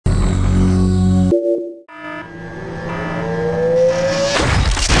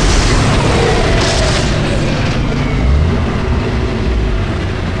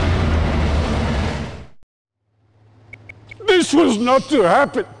This was not to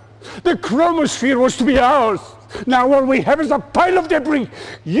happen. The chromosphere was to be ours. Now all we have is a pile of debris.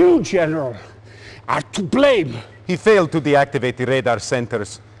 You, General, are to blame. He failed to deactivate the radar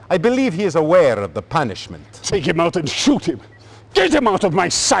centers. I believe he is aware of the punishment. Take him out and shoot him. Get him out of my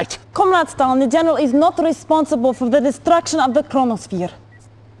sight! Comrade Stalin, the General is not responsible for the destruction of the chromosphere.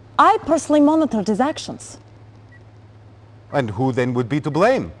 I personally monitored his actions. And who then would be to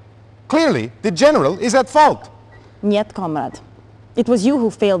blame? Clearly, the General is at fault. Niet, comrade. It was you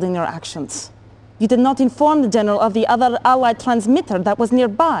who failed in your actions. You did not inform the General of the other Allied transmitter that was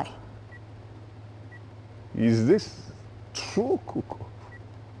nearby. Is this true, Kukov?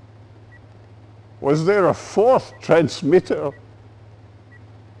 Was there a fourth transmitter?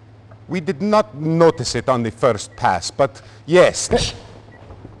 We did not notice it on the first pass, but yes.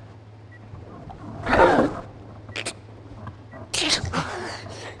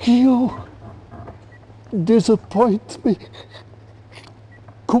 You disappoint me,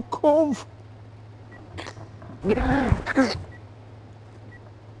 Kukov.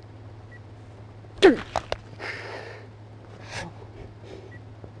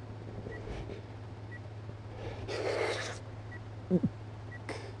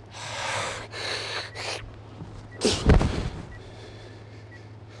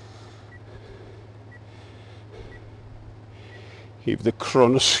 If the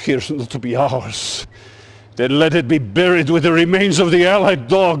chronosphere is not to be ours, then let it be buried with the remains of the Allied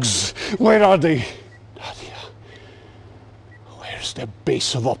dogs. Where are they? Nadia, where's their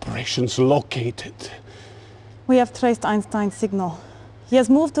base of operations located? We have traced Einstein's signal. He has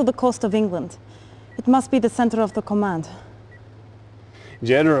moved to the coast of England. It must be the center of the command.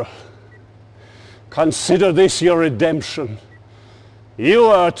 General, consider this your redemption. You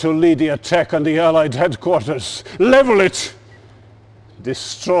are to lead the attack on the Allied headquarters. Level it!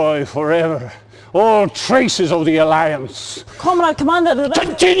 Destroy forever all traces of the Alliance. Comrade, Commander...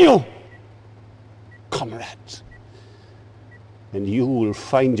 Continue! Comrade. And you will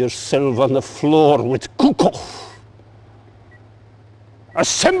find yourself on the floor with Kukov.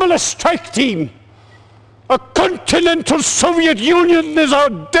 Assemble a strike team! A continental Soviet Union is our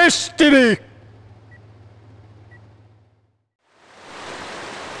destiny!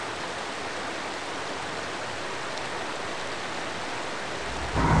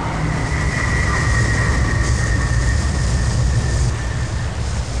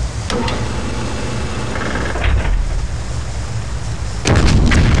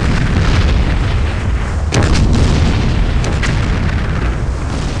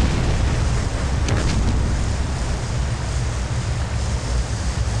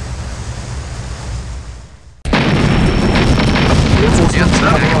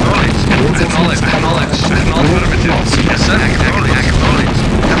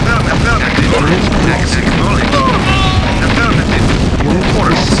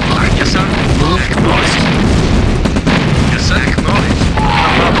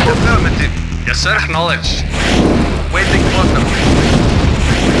 Acknowledge. Waiting order.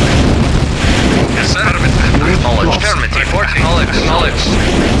 Yes, sir. Acknowledge. Affirmative. Acknowledge. Acknowledge.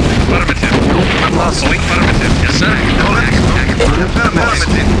 Affirmative. Following. Affirmative. Yes, sir. Acknowledge.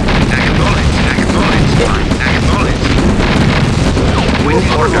 Affirmative. Acknowledge. Acknowledge. Acknowledge.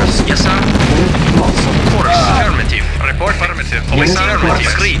 Waiting orders. Yes, sir. Course. Affirmative. Report. Affirmative. Yes, sir.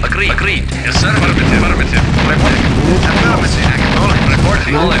 Agreed. Agreed. Agreed. Yes, sir. Affirmative. Affirmative. Report. Affirmative. Acknowledge. Report.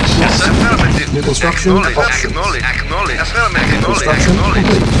 Acknowledge. Yes, sir. Affirmative. New construction options. Acknowledge. Acknowledge. Affirmative. Construction complete.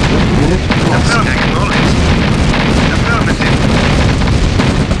 Unit lost. Acknowledge. Affirmative.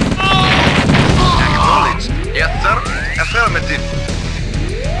 Acknowledge. Yes, sir. Affirmative.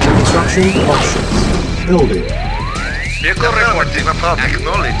 Construction options. Building. Vehicle reporting.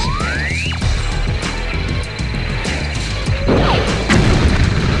 Acknowledge.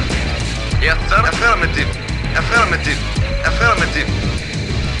 Yes, sir. Affirmative. Affirmative. Affirmative.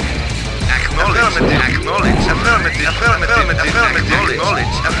 Acknowledge. Acknowledge. Affirmative. Affirmative.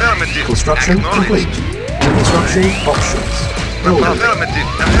 Acknowledge. Affirmative. Construction complete. New construction options. Building. Affirmative.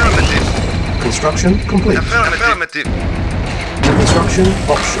 Affirmative. Construction complete. Affirmative. New construction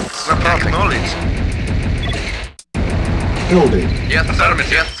options. Acknowledge. Building. Yes, sir.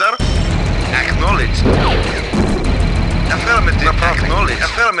 Yes, sir. Acknowledge. Affirmative. Acknowledge.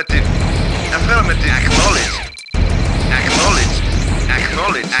 Affirmative. Affirmative. Acknowledge. Acknowledge.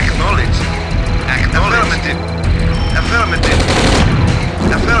 Acknowledge. Acknowledge. Acknowledge. Affirmative. Affirmative.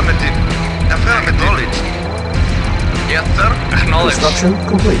 Affirmative. Acknowledge. Yes, sir. Acknowledge. Construction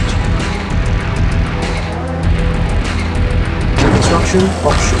complete. New construction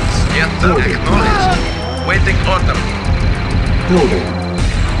options. Yes, sir. Building. Acknowledge. Waiting order. Building.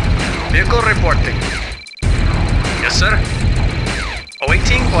 Vehicle reporting. Yes, sir.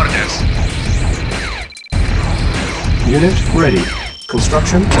 Awaiting orders. Unit ready.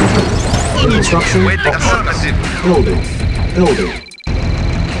 Construction complete. Construction Waiting options. affirmative. Building. Building.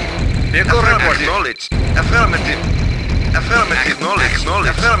 Vehicle report. Acknowledged. Affirmative. Affirmative. Acknowledged.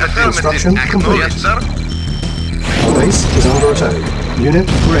 Affirmative. Construction complete. Yes, sir. Our base is under attack. Unit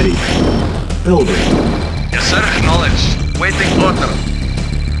ready. Building. Yes, sir. Acknowledged. Waiting order.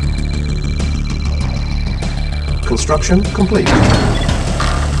 Construction complete.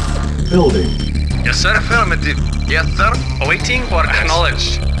 Building. Yes, sir. Affirmative. Yes, sir. Awaiting orders.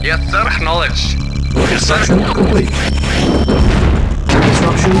 Acknowledged. Yes, sir. Acknowledged. Yes, sir. Construction complete.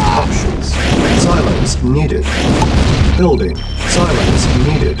 Construction options. Silos needed. Building. Silos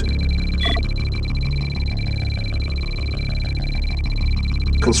needed.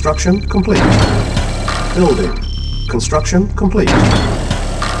 Construction complete. Building. Construction complete.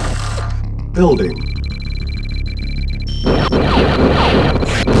 Building.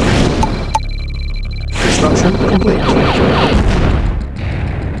 Construction complete.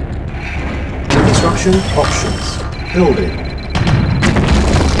 Construction options. Building.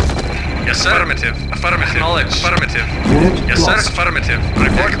 Yes, sir. Affirmative. Affirmative. Acknowledged. Affirmative. Unit Yes, sir. lost. Affirmative.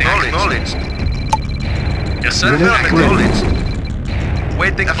 Reporting. Acknowledged. Yes, sir. Unit Acknowledged.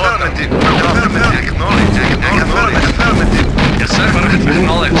 Waiting affirmative. Affirmative. Acknowledged. Acknowledged. Affirmative. Yes, sir. Affirmative. Unit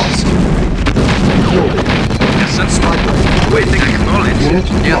Acknowledged. lost. Building. Yes, sir. Strike rate. Waiting. Acknowledged. Unit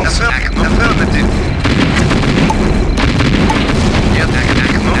Yes, lost. affirmative. Yes,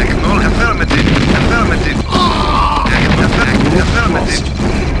 acknowledged. Affirmative. Affirmative. Unit Affirmative. lost.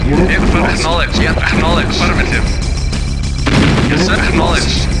 Unit lost. Acknowledged. Yes, acknowledged. Affirmative. Yes, sir. Unit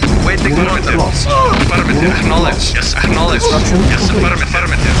Acknowledged. Waiting. Unit Affirmative. lost. Affirmative. Unit Acknowledged. lost. Yes, acknowledged. Construction Yes, complete.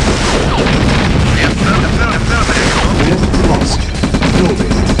 affirmative. Yes, sir. Affirmative. Unit lost.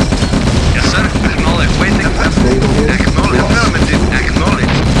 Building. Yes, sir. Acknowledged. Waiting. Naval unit Acknowledge. lost. Affirmative.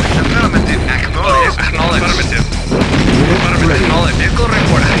 Acknowledge. Affirmative. Acknowledge. Acknowledge. Affirmative. Unit Affirmative. ready. Acknowledge. Vehicle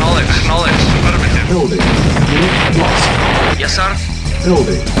report. Acknowledge. Acknowledge. Affirmative. Building. Unit lost. Yes, sir.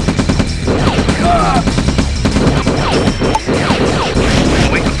 Building.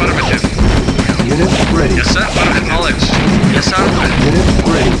 Wait. Affirmative. Unit ready. Yes, sir. Acknowledge. Yes, sir. Unit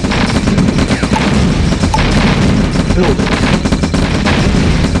ready. Building.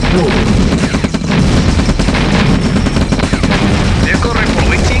 Building. Vehicle report.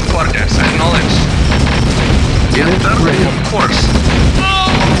 Waiting orders. Acknowledge. Yes, Unit sir. ready. Of course.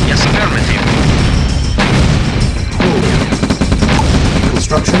 Yes, affirmative. Building.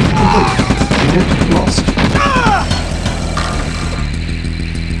 Construction complete. Unit lost.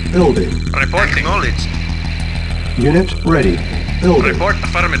 Building. Reporting. Acknowledged. Unit ready. Building. Report.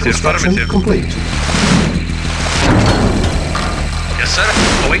 Affirmative. Construction Affirmative. complete. Yes, sir.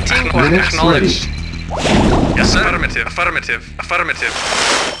 Awaiting order. Units Acknowledged. Yes, sir. Affirmative. Affirmative. Affirmative.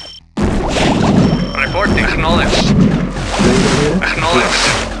 Reporting. Acknowledged. Naval unit Acknowledged.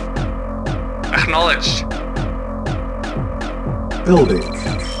 Acknowledged. lost. Building.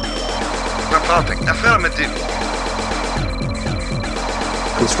 Reporting. Affirmative.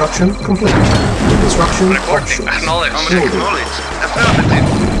 Construction complete. Construction Reporting. options. Acknowledged. Building. Acknowledged. Affirmative.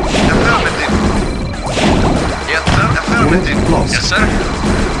 Affirmative. Yes, sir. Affirmative. Unit lost. Yes, sir.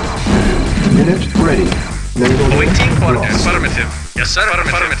 Unit ready. Naval Awaiting unit order. lost. Affirmative. Yes, sir.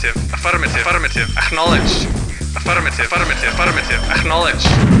 Affirmative. Affirmative. Affirmative. Acknowledged. Affirmative. Affirmative. Affirmative. Acknowledged.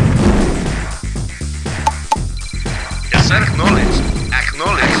 Yes, sir. Acknowledged.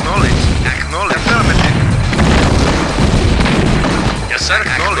 Acknowledged. Acknowledged. Acknowledged. Affirmative. Yes, sir.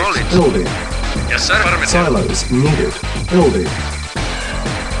 Acknowledged. Building. Yes, sir. Affirmative. Silos needed. Building.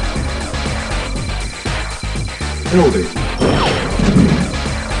 Building.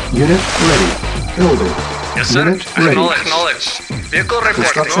 Unit ready. Building. Yes, sir. Unit ready. Acknowledged. Vehicle report.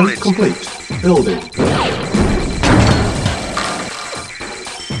 Construction Acknowledged. complete. Building.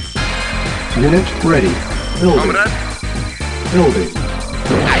 Unit ready. Building. Comrade. Building.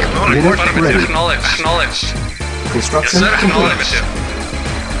 Acknowledged. Unit Affirmative. ready. Acknowledged. Acknowledged. Yes, Construction sir. complete. Affirmative.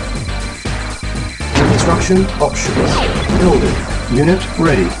 Construction options. Building. Unit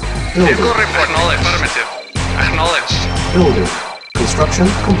ready. Vehicle Building. report. Acknowledged. Affirmative. Acknowledged. Building. Construction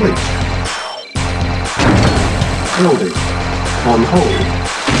complete. Building. On hold.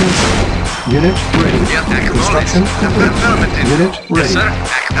 Cancel. Unit ready. Yeah, acknowledged. Construction complete. Affirmative. Unit Yes, ready. sir.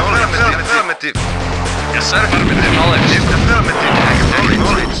 Affirmative. Affirmative. Yes, sir. Affirmative. Acknowledged. Affirmative.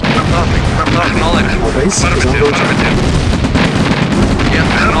 Acknowledged. Acknowledged. Our base is Affirmative. under attack. Affirmative.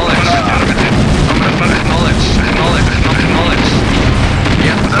 Yeah, acknowledged. Affirmative. Acknowledged. Acknowledged. Acknowledged.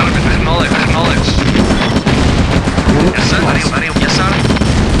 Yeah, affirmative. Acknowledged. Acknowledged. Unit Yes, sir. lost. Yes, sir.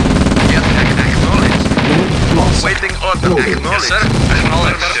 Yeah, acknowledged. Unit lost. Waiting order. Building. Yes, sir.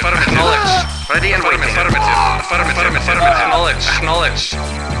 Acknowledge. Ready and waiting. Affirmative. Acknowledge.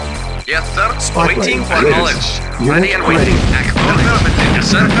 Yes, sir. Spike Waiting lane for ready. knowledge. Unit Ready and waiting. ready. Acknowledge. Yes,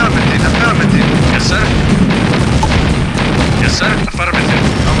 sir. Affirmative. Yes, sir. Yes, sir. Affirmative.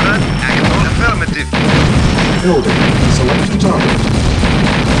 Comrade. Acknowledge. Affirmative. Building. Select target.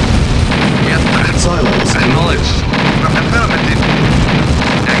 Yes, sir. Silos. Acknowledge. Affirmative.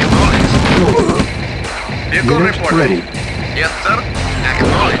 Acknowledge. Building. Vehicle Unit report. ready. Yes, sir.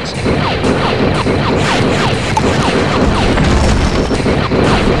 Acknowledge.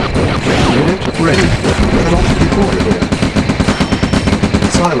 Unit ready. Cannot deploy here.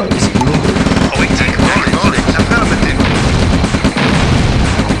 Silos needed. Awaiting. Acknowledge. Affirmative.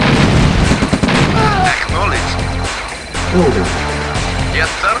 Acknowledge. Building. Yes,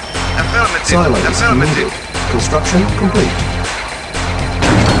 sir. Affirmative. Silos Affirmative. needed. Construction complete.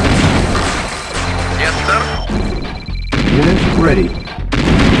 Yes, sir. Unit ready.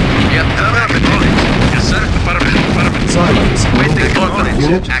 Yes, sir. Acknowledge. Yes, sir. Affirmative. Silos Waiting. needed. Acknowledge.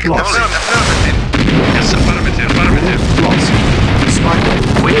 Unit lost. Affirmative. Yes, affirmative. Unit lost. Spike lane.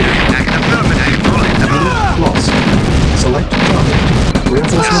 Waiting. Affirmative. Acknowledge. Unit lost. Select target.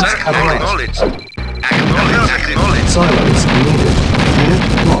 Reinforcements Sir. have arrived. Acknowledge. Acknowledge. Silos needed. Unit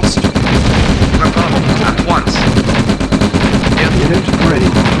lost. At once. Yes. Unit ready.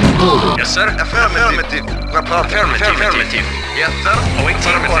 Building. Yes, sir. Affirmative. Affirmative. Yes, sir.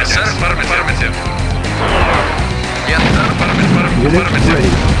 Awaiting orders. Yes, sir. Affirmative. Yes, sir. Unit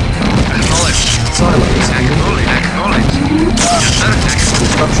ready. Acknowledge. Silos needed. Acknowledge. Yes, sir.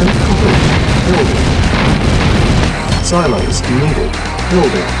 Construction complete. Building. Silos needed.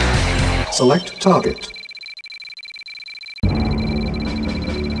 Building. Select target.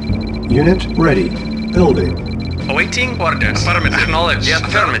 Unit ready. Building. Awaiting orders. Affirmative. Acknowledge. Yes,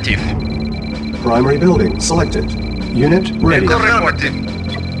 affirmative. Primary building selected. Unit ready. Affirmative.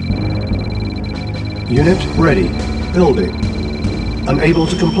 Unit ready. Building. Unable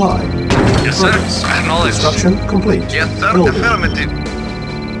to comply. Yes, sir. Progress. Acknowledge. Construction complete. Yes, sir. Building. Affirmative.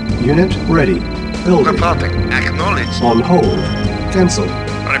 Unit ready. Building. Reporting. Acknowledge. On hold. Cancel.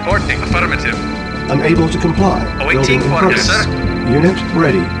 Reporting. Affirmative. Unable to comply. Awaiting Building in orders, progress. sir. Unit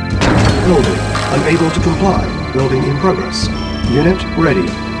ready. Building. Unable to comply. Building in progress. Unit ready.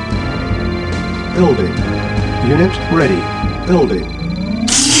 Building. Unit ready. Building.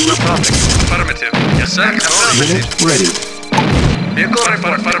 Reporting. Affirmative. Yes, sir. Unit ready. Vehicle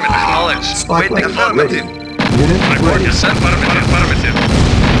report. Affirmative. Acknowledge. Spike Waiting. lane ready. Affirmative. Unit Report. ready. Yes, sir. Affirmative.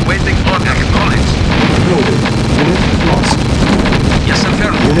 Waiting on. Acknowledge. Building. Unit lost. Yes,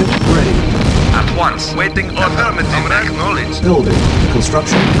 affirmative. Unit ready. At once. Waiting on. Affirmative. Acknowledge. Building.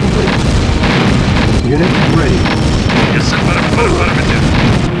 Construction complete. Unit ready. Yes, affirmative.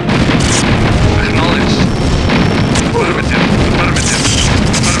 Acknowledge. Affirmative.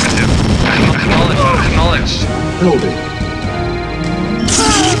 Acknowledge. Building.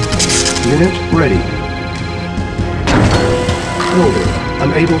 Unit ready. Building.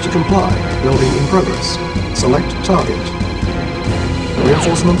 Unable to comply. Building in progress. Select target.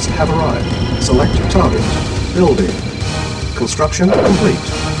 Reinforcements have arrived. Select target. Building. Construction complete.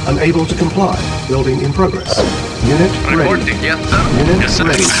 Unable to comply. Building in progress. Unit ready. Reporting. Yes, sir. Unit Yes, sir.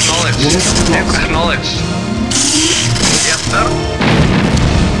 ready. Acknowledge. Unit lost. Acknowledge. Yes,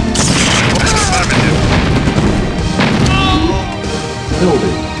 sir. Affirmative.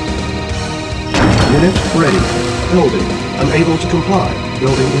 Building. Unit ready. Building. Unable to comply.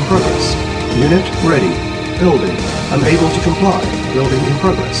 Building in progress. Unit ready. Building. Unable to comply. Building in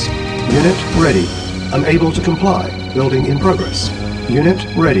progress. Unit ready. Unable to comply. Building in progress. Unit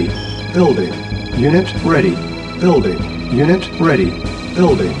ready. Building. Unit ready. Building. Unit ready.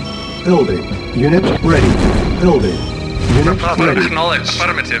 Building. Building. Unit ready. Building. Unit ready. Acknowledge.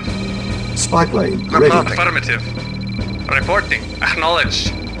 Affirmative. Spike lane ready. Affirmative. Reporting.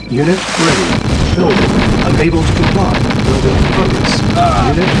 Acknowledge. Unit ready. Building. Unable to comply. Building in progress.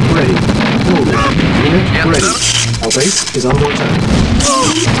 Unit ready. Building. Unit Yes, ready. sir. Our base is under attack.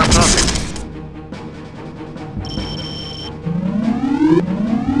 Reporting.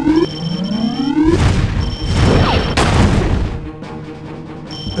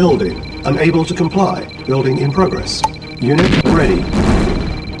 Building. Unable to comply. Building in progress. Unit ready.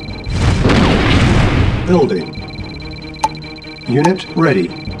 Building. Unit ready.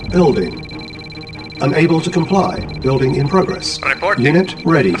 Building. Unable to comply. Building in progress. Reporting. Unit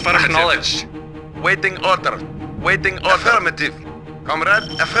ready. Acknowledge. Waiting order. Waiting order. Affirmative. Comrade.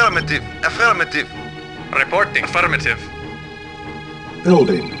 Affirmative. Affirmative. Reporting. Affirmative.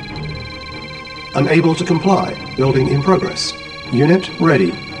 Building. Unable to comply. Building in progress. Unit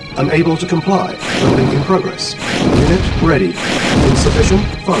ready. Unable to comply. Building in progress. Unit ready. Insufficient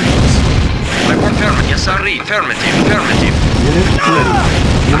funds. Report affirmative. Yes, sir. Affirmative. Affirmative. Unit ready.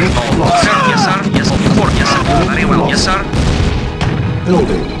 Unit lost. Yes, sir. Yes, of course. Yes, sir. Very well. Yes, sir.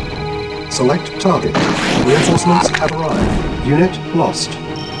 Building. Select target. Reinforcements have arrived. Unit lost.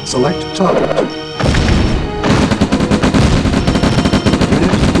 Select target.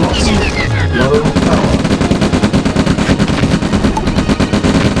 Unit lost. Low power.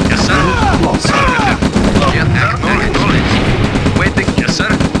 Yes, sir. Unit lost. Acknowledge. Waiting. Yes, sir.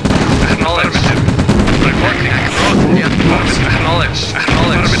 Acknowledge. Reporting. Acknowledge. Acknowledge.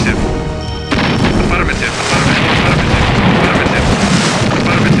 Affirmative. Affirmative. Affirmative.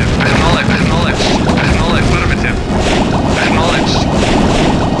 Affirmative. Acknowledge. Acknowledge. Acknowledge. Affirmative. Acknowledge.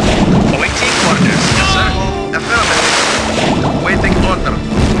 Awaiting orders. Yes, sir. Affirmative. Waiting order.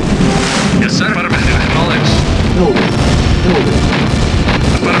 Yes, sir. Affirmative. Acknowledge. Building. Building.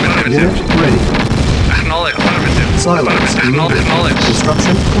 Affirmative. Unit ready. Acknowledge. Affirmative. Silence. Acknowledge.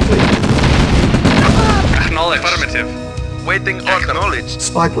 Construction complete. Acknowledge. Affirmative. Waiting order. Acknowledged.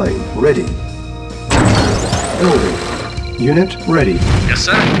 Spy plane ready. Building. Unit ready. Yes,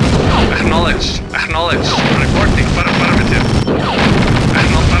 sir. Acknowledged. Acknowledged. Reporting. Affirmative.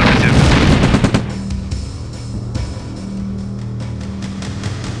 Affirmative.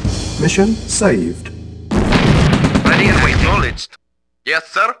 Mission saved. Ready and waiting. Acknowledged. Yes,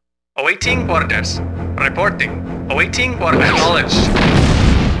 sir. Awaiting orders. Reporting. Awaiting orders. Acknowledged.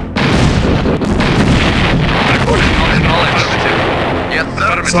 Reporting. Acknowledged. Yes,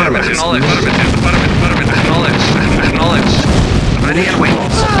 sir. Silence. Acknowledged. Affirmative. Acknowledged. Acknowledged. Ready and waiting.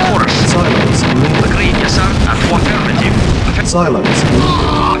 Of course. Silence. Agreed. Yes, sir. Affirmative. Silence.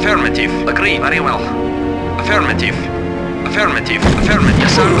 Affirmative. Agreed. Very well. Affirmative. Affirmative. Affirmative.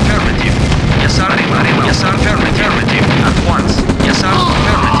 Yes, sir. Affirmative. Yes, sir. Very well. Yes, sir. Affirmative. At once. Yes, sir.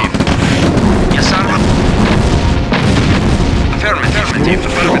 Affirmative. Yes, sir. Affirmative. Affirmative.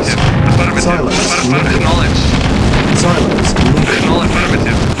 Affirmative. Silence. Acknowledge. Silence. Acknowledge.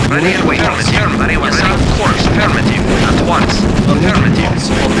 Affirmative. Ready and waiting. Affirmative. Very well. Yes, sir. Of course. Affirmative. At once. Affirmative.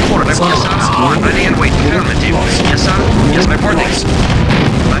 Of course. Yes, sir. At once. Ready and waiting. Affirmative. Yes, sir. Yes, reporting.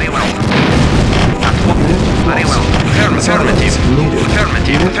 Very well. At once. Very well. Affirmative. Affirmative.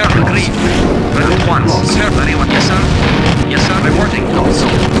 Affirmative. Agreed. At once. Very well. Yes, sir. Yes, sir. Reporting.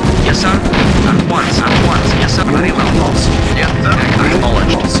 Yes, sir. At once. At once. Yes, sir. Very well. Yes, sir.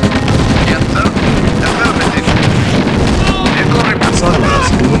 Acknowledged. Yes, sir. Affirmative. Silence.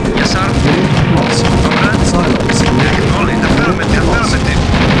 Yes, sir. Lost. Silence. Acknowledge. Affirmative. Affirmative.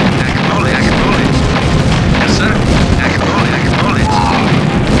 Acknowledge. Acknowledge. Yes, sir. Acknowledge. Acknowledge.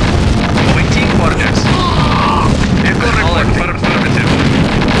 Awaiting orders. Acknowledge. Affirmative.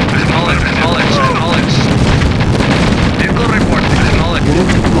 Acknowledge. Acknowledge. Acknowledge. Vehicle report. Acknowledge.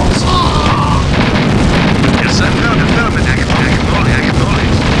 Unit lost. Yes, sir. Affirmative. Acknowledge.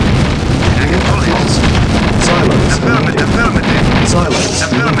 Acknowledge. Acknowledge. Silence. Affirmative. Affirmative. Silence.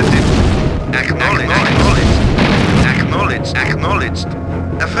 Affirmative. Acknowledge. Acknowledge. Acknowledge. Acknowledged.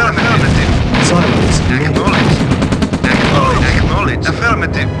 Affirmative. Silence. Acknowledge. Acknowledge. Acknowledge.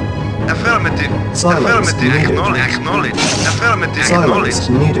 Affirmative. Affirmative. Silence Affirmative. needed. Acknowledge. Acknowledge. Affirmative. Silence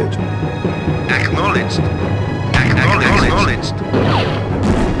Acknowledged. needed. Acknowledged. Acknowledged.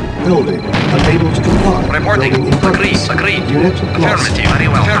 Building. Unable to comply. Reporting. Building in Agreed. progress. Agreed. Unit lost. Affirmative. Very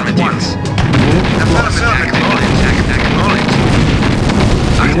well. Affirmative. Unit lost. Affirmative. Acknowledged. Unit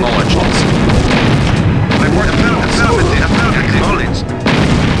Acknowledged. lost. Report. Affirmative. Acknowledged.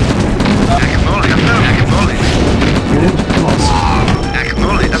 Acknowledged. Acknowledged. Unit lost.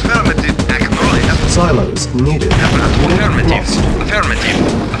 Acknowledged. Affirmative. Acknowledged. Silos needed. Unit Affirmative. lost. Affirmative.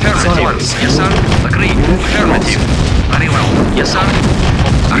 Affirmative. Silence. Yes, sir. Agreed. Unit Affirmative. Very well. Yes, sir.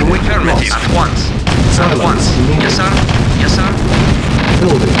 Unit Affirmative. lost. At once. At Silence once. needed. Yes, sir. Yes, sir.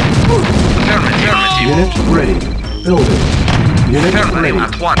 Building. Affirmative. Unit ready. Building. Unit Affirmative. ready.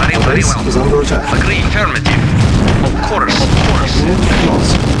 At once. Very Base well. is under attack. Agreed. Affirmative. Of course. Of course. Unit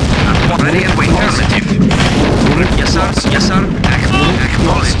lost. At once. Ready and wait. Affirmative. Yes, sir. Yes, sir.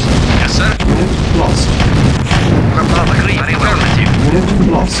 Acknowledged. Yes, sir. Unit lost. Agreed. Very well. Affirmative. Unit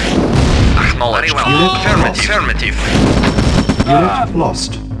lost. Acknowledged. Very well. Unit Affirmative. lost. Affirmative. Unit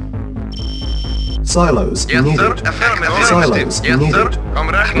lost. Silos Yes, needed. sir. Affirmative. Silos Yes, sir. needed.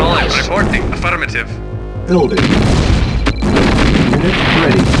 Comrade. Acknowledged. Reporting. Affirmative. Building. Unit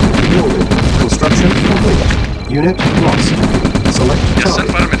ready. Building. Construction complete. Unit lost. Select Yes, sir.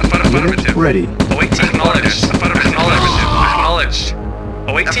 target. Unit Affirmative. ready. Awaiting orders. Acknowledged. Acknowledged.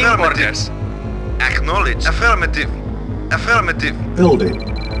 Awaiting orders. Acknowledged. Affirmative. Affirmative. Building.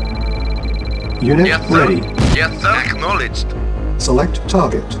 Unit Yes, sir. ready. Yes, sir. Acknowledged. Select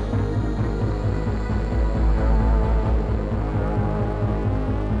target.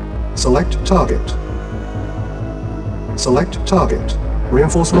 Select target. Select target.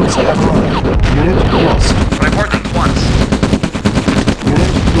 Reinforcements have arrived. Unit lost. Report at once.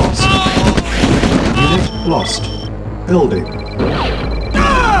 Unit lost. Unit lost. Building.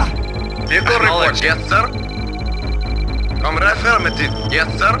 Vehicle report. Yes, sir. Comrade. Affirmative. Yes,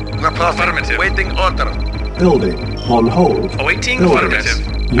 sir. Affirmative. Waiting order. Building. On hold. Awaiting Building.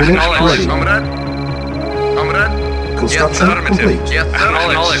 affirmative. Unit Acknowledged. ready. Comrade. Comrade. Construction yes, complete. Yes, sir.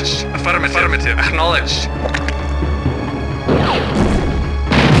 Acknowledged. Affirmative. Acknowledged. Acknowledged.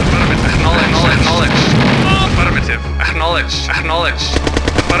 Affirmative. Acknowledged. Acknowledged.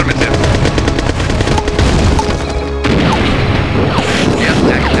 Affirmative. Yes,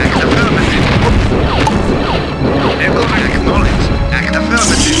 affirmative. Acknowledged.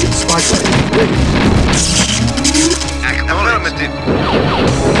 Affirmative. Spy plane ready. Affirmative.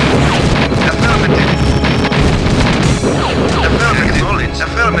 Affirmative. Affirmative.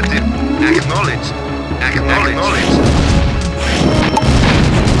 Affirmative. Acknowledged. Acknowledged.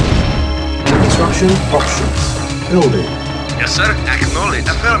 Construction options. Building. Yes, sir. Acknowledged.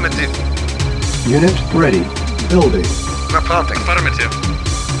 Affirmative. Unit ready. Building. Reporting. Affirmative.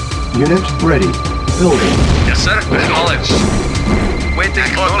 Unit ready. Building. Yes, sir. Acknowledged. Waiting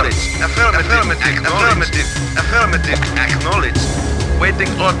order. Affirmative. Affirmative. Affirmative. Acknowledged. Waiting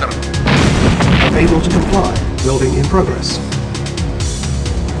order. Able to comply. Building in progress.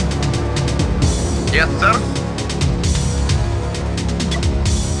 Yes, sir.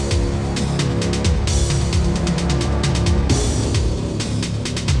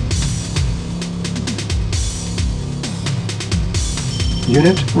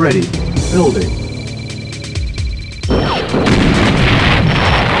 Unit ready. Building.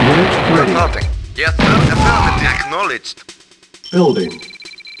 Unit ready. Reporting. Yes, sir. Affirmative. Acknowledged. Building.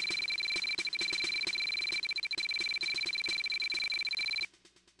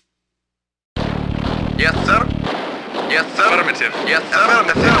 Yes, sir. Yes, sir. Affirmative. Yes, sir.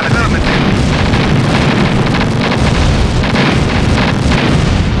 Affirmative. Affirmative.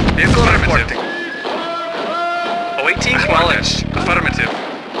 Vehicle reporting. Awaiting acknowledged. Affirmative.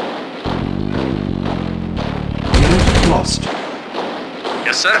 Unit lost.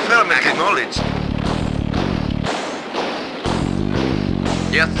 Yes, sir. Affirmative. Acknowledged.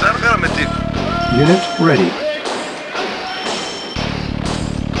 Yes, sir. Affirmative. Unit ready.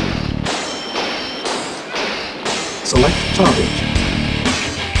 Select target.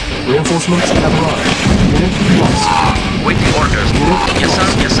 Reinforcements have arrived. Unit lost. Waiting orders. Yes, sir.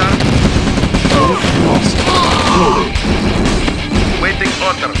 Yes, sir. Unit lost. Building. Waiting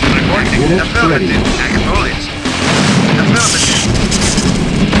order. Reporting. Unit Affirmative. ready. Acknowledged. Affirmative.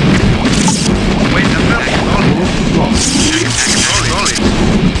 Wait. Acknowledged. Unit lost. Acknowledged.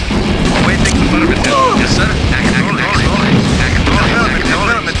 Waiting. Affirmative. Yes, sir. Acknowledged. Acknowledged.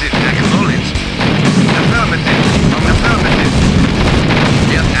 Affirmative. Acknowledged. Affirmative. Affirmative.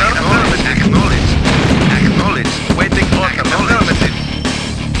 Yes, sir. Affirmative. Acknowledged. Acknowledged. Waiting order. Affirmative.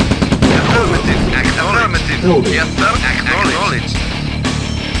 Affirmative. Affirmative. Building. Yes, sir. Acknowledged.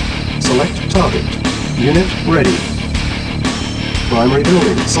 Select target. Unit ready. Primary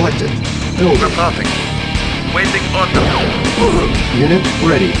building selected. Building. Reporting. Waiting order. Unit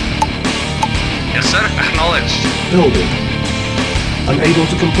ready. Yes, sir. Acknowledged. Building. Unable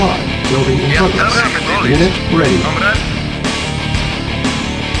to comply. Building in Yes, sir. progress. Acknowledged. Unit ready. Comrade.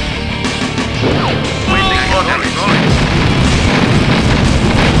 Waiting order. Acknowledged.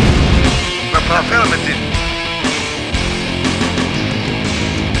 Affirmative.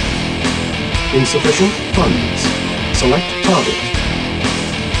 Insufficient funds. Select target.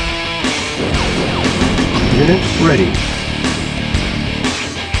 Unit ready.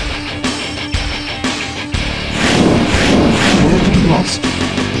 Unit lost.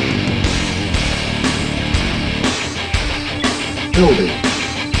 Building.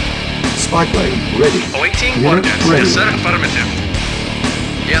 Spy plane ready. Awaiting Unit orders. ready. Yes, sir. Affirmative.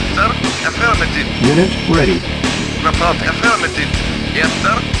 Yes, sir. Affirmative. Unit ready. Reporting. Affirmative. Yes,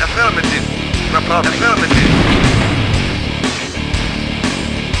 sir. Affirmative. Reporting. Affirmative.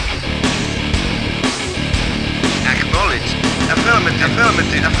 Acknowledged. Affirmative.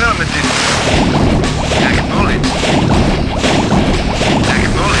 Affirmative. Affirmative. Acknowledged.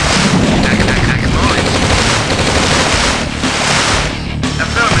 Acknowledged. Acknowledged.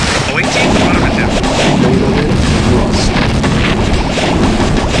 Affirmative. Awaiting affirmative. Payload lost.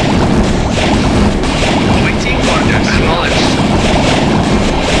 Awaiting orders. Acknowledged.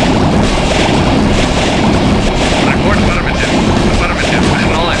 Report affirmative. Affirmative.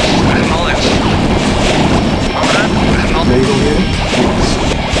 Acknowledged. Acknowledged. Acknowledged. Naval unit lost.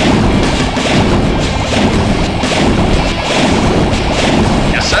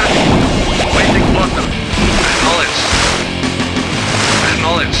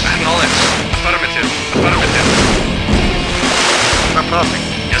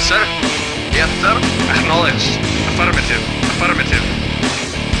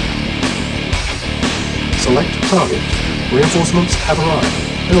 Select target. Reinforcements have arrived.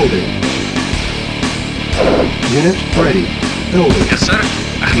 Building. Unit ready. Building. Yes, sir.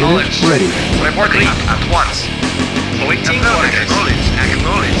 Unit Acknowledged. ready. Reporting at once. Awaiting orders. Acknowledged.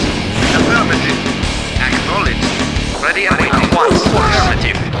 Acknowledged. Affirmative. Acknowledged. Ready and waiting. At once.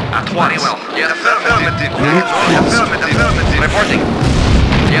 Affirmative. At once. Very well. Yes, affirmative. Affirmative. Affirmative. Reporting.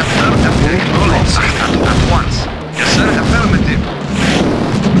 Yes, sir. Acknowledged. At once. Yes, sir. Affirmative.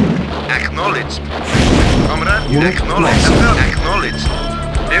 Acknowledged. Comrade. Unit Acknowledged. lost. Acknowledged.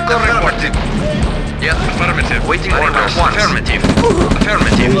 Vehicle reported. Yes, affirmative. Waiting orders. Affirmative.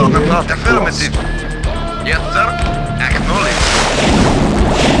 Affirmative. Affirmative. Yes, sir. Acknowledged.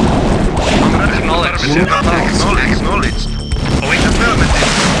 Acknowledged. Acknowledged. Await affirmative.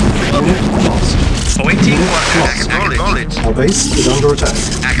 Unit lost. Awaiting orders. Acknowledged. Our base is under attack.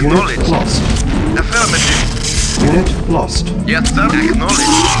 Acknowledged. Unit lost. Affirmative. Unit lost. Yes, sir. Acknowledged.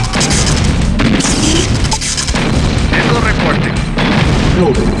 Vehicle reporting.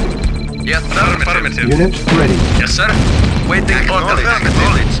 Building. Yes, sir. Affirmative. Unit ready. Yes, sir. Waiting orders.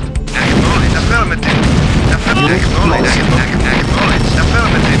 Acknowledged. Acknowledged. Affirmative. Acknowledged. Acknowledged.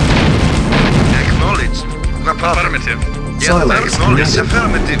 Affirmative. Acknowledged. Affirmative. Yes, sir. Silence Acknowledged. needed.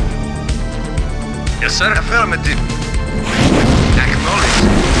 Affirmative. Yes, sir. Affirmative. Acknowledged.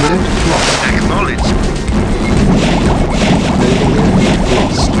 Unit lost. Acknowledged. Unit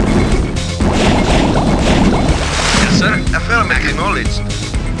lost. Yes, sir. Affirmative. Acknowledged.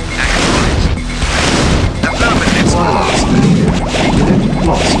 Acknowledged. Affirmative. Silence needed. Unit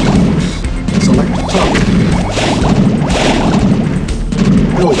lost. Select target.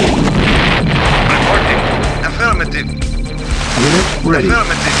 Building. Reporting. Affirmative. Unit ready.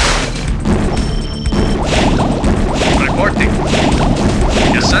 Affirmative. Reporting.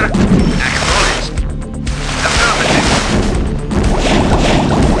 Yes, sir. Acknowledged. Affirmative.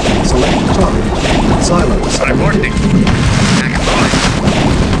 Select target. Silence Reporting. Acknowledged.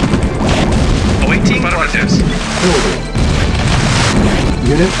 Awaiting orders. Building.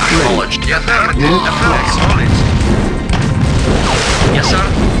 Unit ready. Acknowledged. Yes, sir. Unit lost. Acknowledged. Yes, sir.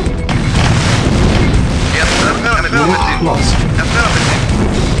 Yes, sir. Unit Affirmative. lost. Affirmative.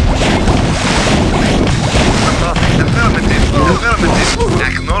 Affirmative. Affirmative.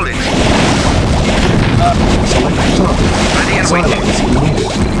 Acknowledged. Select target. Ready and waiting. Silence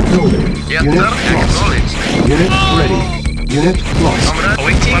needed. Building. Yes, Unit sir. lost. Acknowledged. Unit ready. Unit lost. Comrade.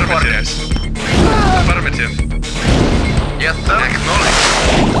 Awaiting orders. Affirmative. Yes, sir. Acknowledged.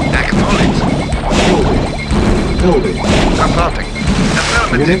 Acknowledged. Building. Building. Reporting.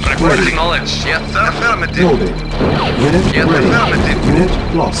 Affirmative. Unit Report ready. acknowledged. Yes, sir. Affirmative. Building. Unit Yes, ready. affirmative. Unit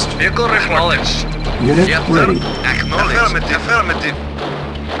lost. Vehicle acknowledged. Unit Yes, ready. sir. Acknowledged. Affirmative. Affirmative.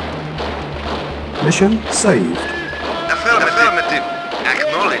 Mission saved. Affirmative.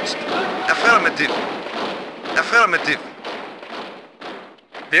 Acknowledged. Affirmative. Affirmative.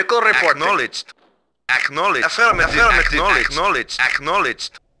 Vehicle report. Acknowledged. Acknowledged. Affirmative. Acknowledged.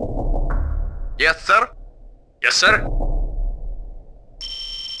 Acknowledged. Yes, sir. Yes, sir.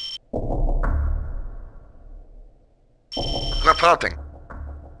 Reporting.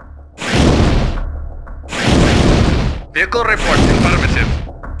 Vehicle report. Affirmative.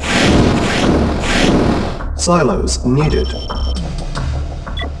 Silos needed.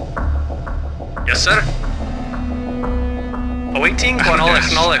 Yes, sir. Awaiting orders.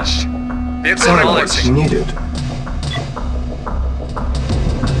 Acknowledged. Vehicle Silos acknowledged. needed.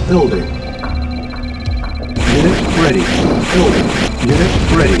 Building. Unit ready. Building. Unit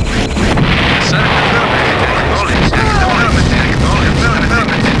ready. Yes, sir. Acknowledged. Affirmative. Acknowledged.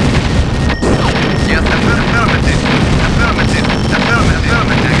 Affirmative. Yes, affirmative. Affirmative. Affirmative.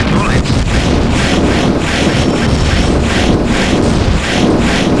 Acknowledged.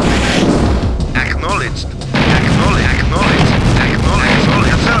 Acknowledged. Acknowledged. Acknowledged. Acknowledged.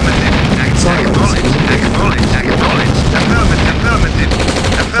 Affirmative. Acknowledged. Acknowledged. Acknowledged. Affirmative. Affirmative.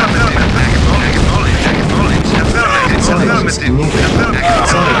 Affirmative. Acknowledged. Acknowledged. Affirmative. Silos Affirmative. needed. Affirmative.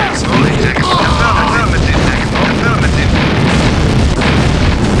 Silos needed. Affirmative. Affirmative.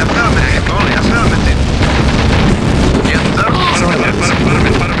 Affirmative. Affirmative. Yes, sir. Affirmative.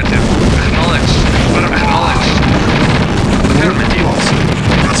 Affirmative. Acknowledged. Acknowledged. Affirmative. Lost.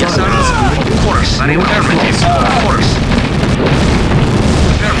 Yes, sir. Of course. Affirmative. Of course.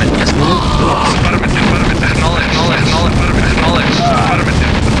 Affirmative. Yes. Affirmative. Affirmative. Acknowledged. Acknowledged. Acknowledged.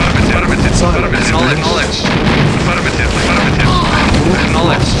 Affirmative. Affirmative. Affirmative. Acknowledged. Affirmative. Affirmative.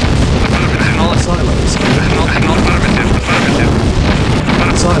 Acknowledged. Affirmative. Acknowledged. Silos. Affirmative. Affirmative.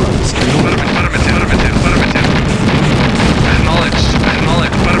 Silos needed. Affirmative. Affirmative. Acknowledged.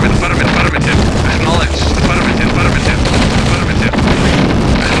 Acknowledged. Affirmative. Affirmative. Acknowledged. Affirmative. Affirmative. Affirmative.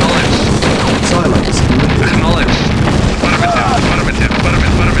 Acknowledged. Silos needed.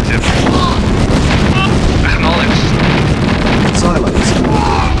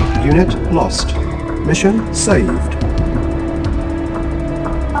 Mission saved.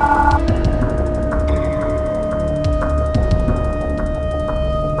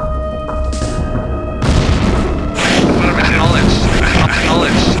 Acknowledged.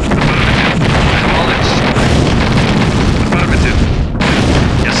 Acknowledged.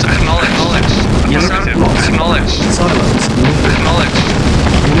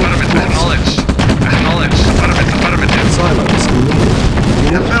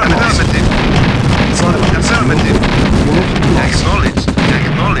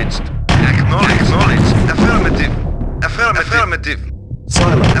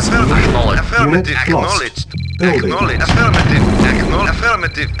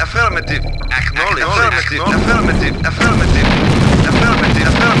 Affirmative. Affirmative. Affirmative. Acknowledged. Affirmative. Affirmative. Affirmative. Affirmative. Affirmative.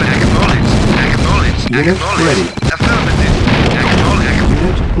 Acknowledged. Acknowledged. Unit ready. Affirmative. Acknowledged.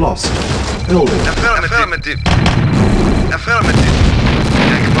 Unit lost. Building. Affirmative. Affirmative.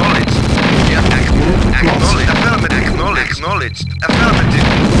 Acknowledged. Unit Acknowledged. lost. Affirmative. Acknowledged. Acknowledged. Affirmative.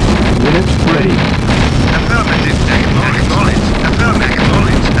 Unit ready. Affirmative. Acknowledged. Affirmative.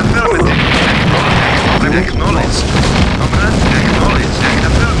 Acknowledged. Affirmative. Acknowledged. Comrade. Acknowledged. Affirmative.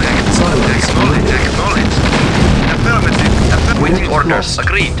 Silence. Acknowledged. Acknowledged. Affirmative. Unit Orders. lost.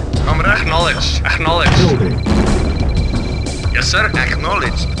 Agreed. Comrade. Acknowledged. Acknowledged. Building. Yes, sir.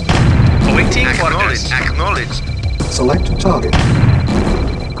 Acknowledged. Awaiting orders. Acknowledged. Select target.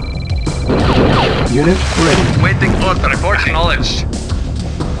 Unit ready. Waiting order. Report. Acknowledged.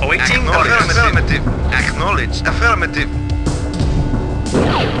 Awaiting orders. Affirmative. Acknowledged. Affirmative.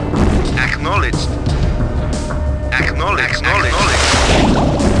 Acknowledged. Acknowledged.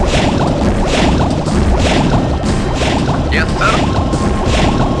 Acknowledged. Yes, sir.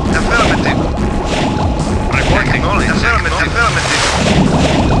 Affirmative. Reporting. Acknowledged. Affirmative.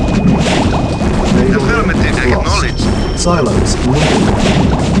 Affirmative. Acknowledged. Silos needed.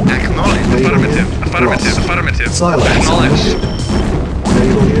 Acknowledged. Affirmative. Affirmative. Affirmative. Silos Acknowledged. needed.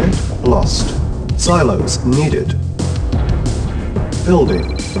 Naval unit lost. Silos needed. Building.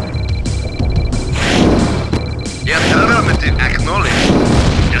 Yes, affirmative. Acknowledged.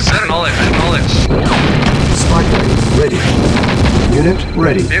 Yes, sir. Acknowledged. Spy plane ready. Unit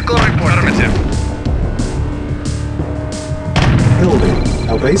ready. Vehicle report. Affirmative. Building.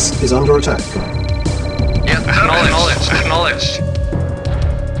 Our base is under attack. Yes, acknowledged. Acknowledged.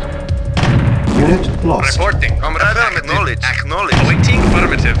 Unit lost. Reporting. Comrade. Acknowledged. Acknowledged. Awaiting.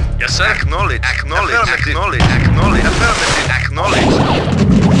 Affirmative. Yes, sir. Acknowledged. Acknowledged. Acknowledged. Acknowledged. Affirmative. Acknowledged.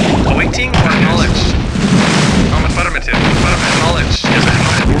 Awaiting. Acknowledged. Affirmative. Acknowledged. Yes,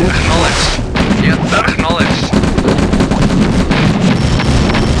 acknowledged. Yes, sir. Acknowledged.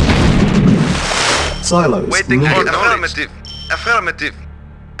 Silos Waiting needed. for affirmative. Affirmative.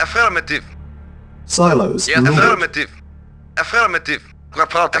 Affirmative. Silos Yes, needed. affirmative. Affirmative.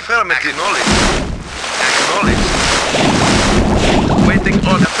 Report. Affirmative. Acknowledged. Acknowledged. Waiting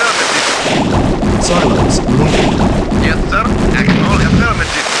on affirmative. Silos needed. Yes, sir. Acknowledged.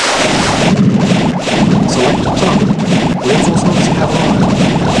 Affirmative. Select target. Reinforcements have arrived.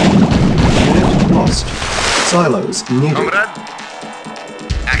 Unit lost. Silos needed. Comrade.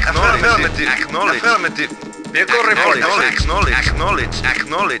 Acknowledged. Affirmative. Acknowledged. Affirmative. Vehicle report. Acknowledged. Acknowledged.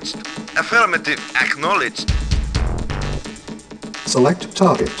 Acknowledged. Affirmative. Acknowledged. Select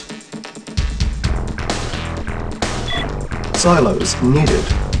target. Silos needed.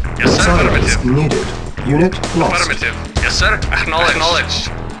 Yes, sir. Silos Affirmative. needed. Unit lost. Affirmative. Yes, sir. Acknowledged.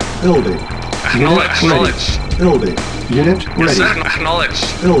 Building. Acknowledged. Unit ready. Building. Unit Yes, ready. sir.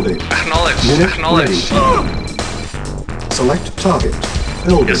 Acknowledged. Building. Acknowledged. Unit Acknowledged. Select target.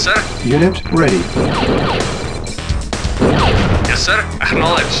 Building. Yes, sir. Unit ready. Yes, sir.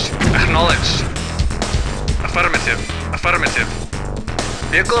 Acknowledged. Acknowledged. Affirmative. Affirmative.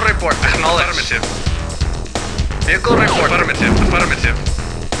 Vehicle report. Acknowledged. Affirmative. Vehicle report. Affirmative. Affirmative.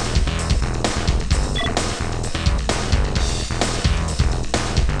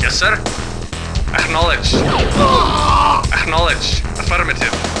 Yes, sir. Acknowledged. Acknowledged.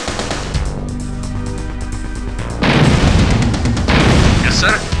 Affirmative. Yes,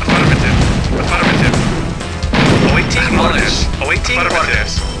 sir. Affirmative. Affirmative. Awaiting orders. Awaiting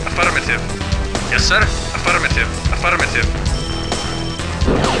orders. Affirmative. Yes, sir. Affirmative. Affirmative.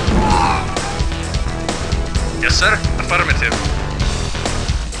 Yes, sir. Affirmative.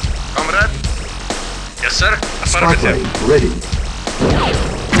 Comrade. Yes, sir. Spy Affirmative. plane ready.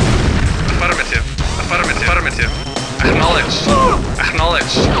 Affirmative. Affirmative. Affirmative. Acknowledged.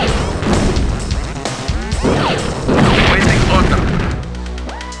 Acknowledged. Waiting order.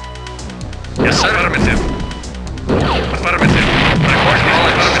 Yes, sir. Affirmative. Affirmative. Report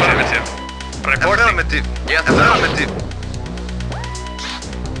knowledge. Affirmative. Reporting. Affirmative. Yes, affirmative.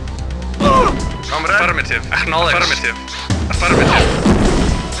 Comrade. Acknowledge. Affirmative. Affirmative.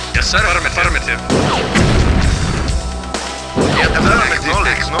 Yes, sir. Affirmative. Yeah, affirmative.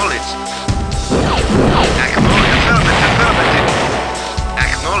 Acknowledge. Acknowledge. Affirmative.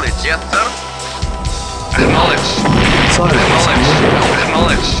 Acknowledge. Yes, sir. Acknowledge. Silence.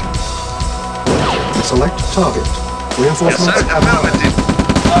 Acknowledge. Select target. Reinforcements Yes, sir. Affirmative.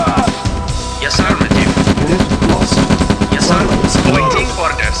 Yes, sir. Affirmative. unit lost. Yes, sir. Silence. Awaiting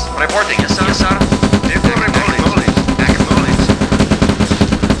orders. Reporting. Yes, sir. Yes, sir. Acknowledge. Acknowledge.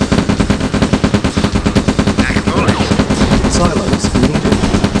 Acknowledge. Silence needed.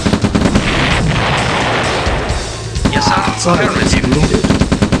 Yes, sir. Silence Affirmative. needed.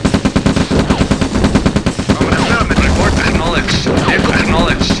 Affirmative. Report. Acknowledge. Vehicle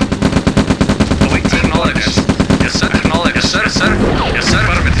acknowledged. Awaiting orders. Yes, sir. Acknowledge. Yes, sir. Yes, sir. Yes, sir.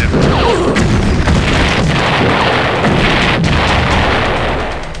 Affirmative.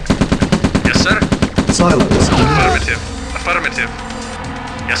 Yes, sir. Silence needed. Affirmative. Affirmative.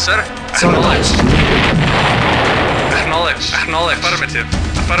 Yes, sir. Silence Acknowledged. needed. Acknowledge. Acknowledge. Affirmative.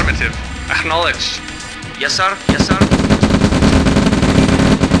 Affirmative. Acknowledged. Yes, sir. Yes, sir.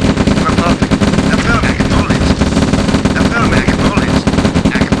 Reporting. Affirmative. Acknowledged. Affirmative. Acknowledged.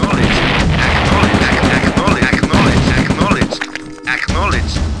 Acknowledged. Acknowledged. Acknowledged. Acknowledged.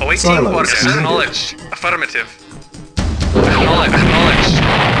 Acknowledged. Awaiting Silence orders. needed. Acknowledged. Affirmative. Acknowledged.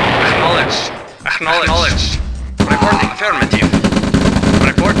 Acknowledged. Acknowledged. Acknowledged. Reporting. Affirmative.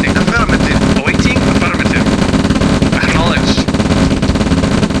 Reporting. Affirmative. Awaiting. Affirmative. Acknowledged.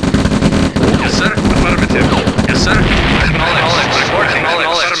 Yes, sir. Affirmative. Yes, sir. Acknowledged. Reporting.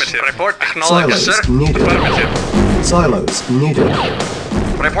 Affirmative. Report. Acknowledged. Yes, sir. Silence needed. Affirmative. Silos needed.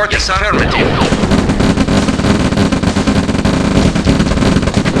 Report. Yes, sir. Affirmative.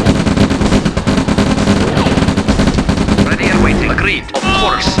 Ready and waiting. Agreed. Of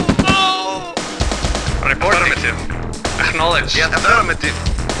course. Report. Affirmative. Acknowledged. Yes, affirmative.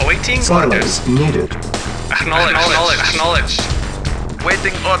 Awaiting orders. Silos needed. Acknowledged. Acknowledged. Acknowledged.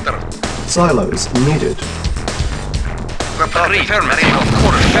 Waiting order. Silos needed. Agreed. Affirmative. Of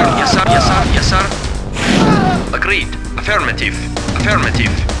course. Yes, sir. Yes, sir. Yes, sir. Agreed. Affirmative.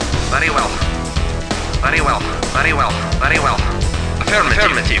 Affirmative. Very well. Very well. Very well. Very well. Affirmative.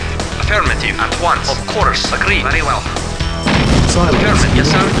 Affirmative. Affirmative. At once. Of course. Agreed. Very well. Silos Affirmative. Yes,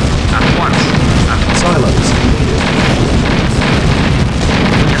 sir. needed. At once. Silos needed.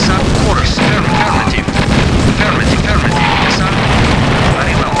 Yes, sir. Of course. Affirmative. Affirmative. Affirmative. Yes, sir.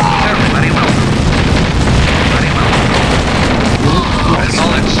 Very well. Affirmative. Very well. Very well.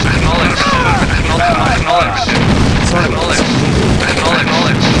 Acknowledged. Acknowledged. Acknowledged. Silos needed.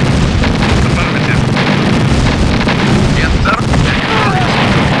 Acknowledged. Affirmative. Yes, sir. Acknowledged.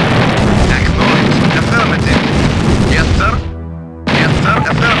 Acknowledged. Affirmative. Yes, sir. Yes, sir.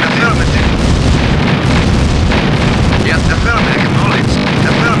 Affirmative. Yes, affirmative. Acknowledged.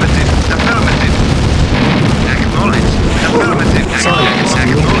 Affirmative. Affirmative. Acknowledged. Affirmative. Silence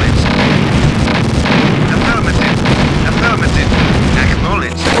Acknowledged. Affirmative. Affirmative.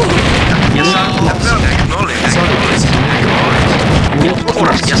 Acknowledged. Yes, sir. Affirmative. Acknowledged. Silence Acknowledged. Of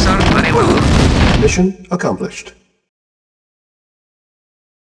course. Yes, sir. Very well. Mission accomplished.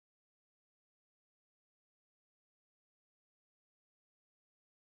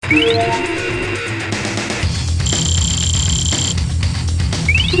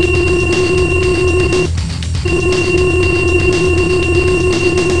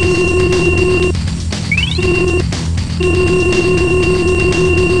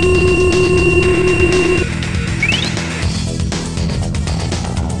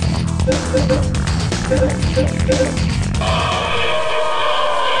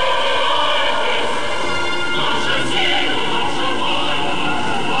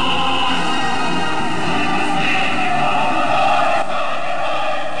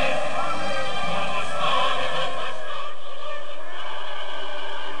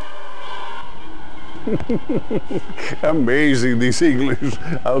 Amazing, these English,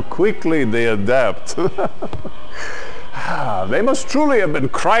 how quickly they adapt. They must truly have been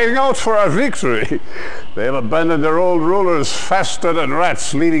crying out for our victory. They have abandoned their old rulers faster than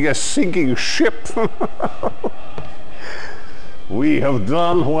rats leading a sinking ship. We have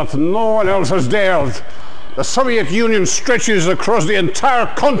done what no one else has dared. The Soviet Union stretches across the entire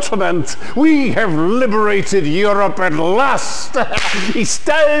continent. We have liberated Europe at last. It's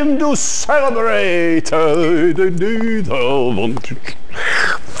time to celebrate.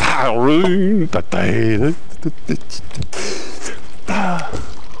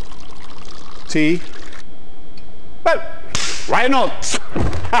 Tea? Well, why not?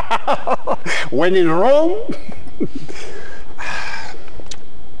 When in Rome.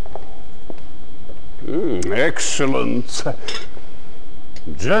 Excellent.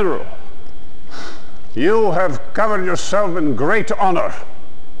 General, you have covered yourself in great honor.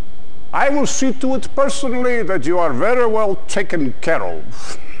 I will see to it personally that you are very well taken care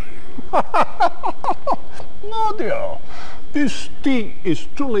of. Nadia, this tea is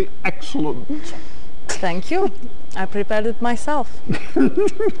truly excellent. Thank you. I prepared it myself.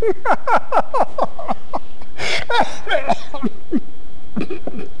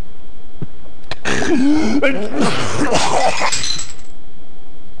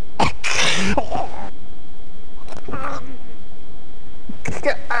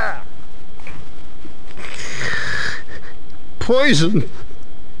 Poison?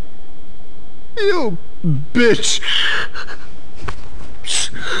 You bitch!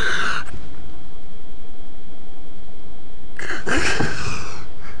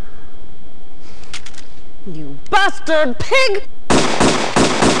 You bastard pig!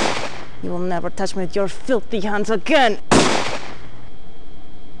 You will never touch me with your filthy hands again!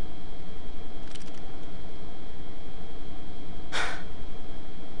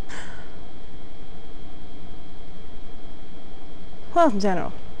 Well,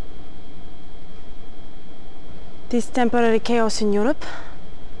 General, this temporary chaos in Europe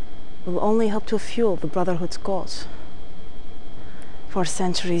will only help to fuel the Brotherhood's cause. For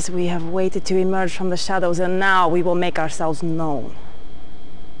centuries we have waited to emerge from the shadows, and now we will make ourselves known.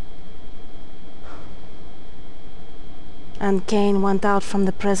 And Cain went out from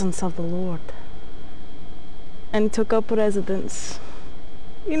the presence of the Lord and took up residence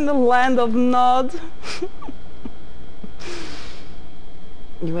in the land of Nod.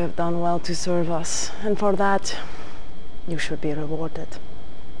 You have done well to serve us, and for that, you should be rewarded.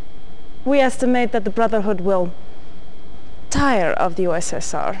 We estimate that the Brotherhood will tire of the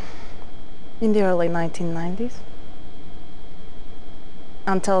USSR in the early 1990s.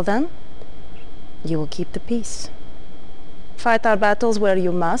 Until then, you will keep the peace. Fight our battles where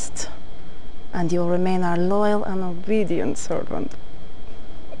you must, and you'll remain our loyal and obedient servant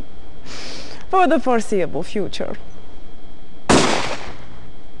for the foreseeable future.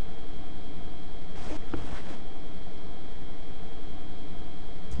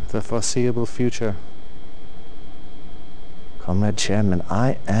 The foreseeable future. Comrade Chairman,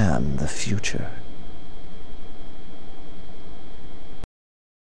 I am the future.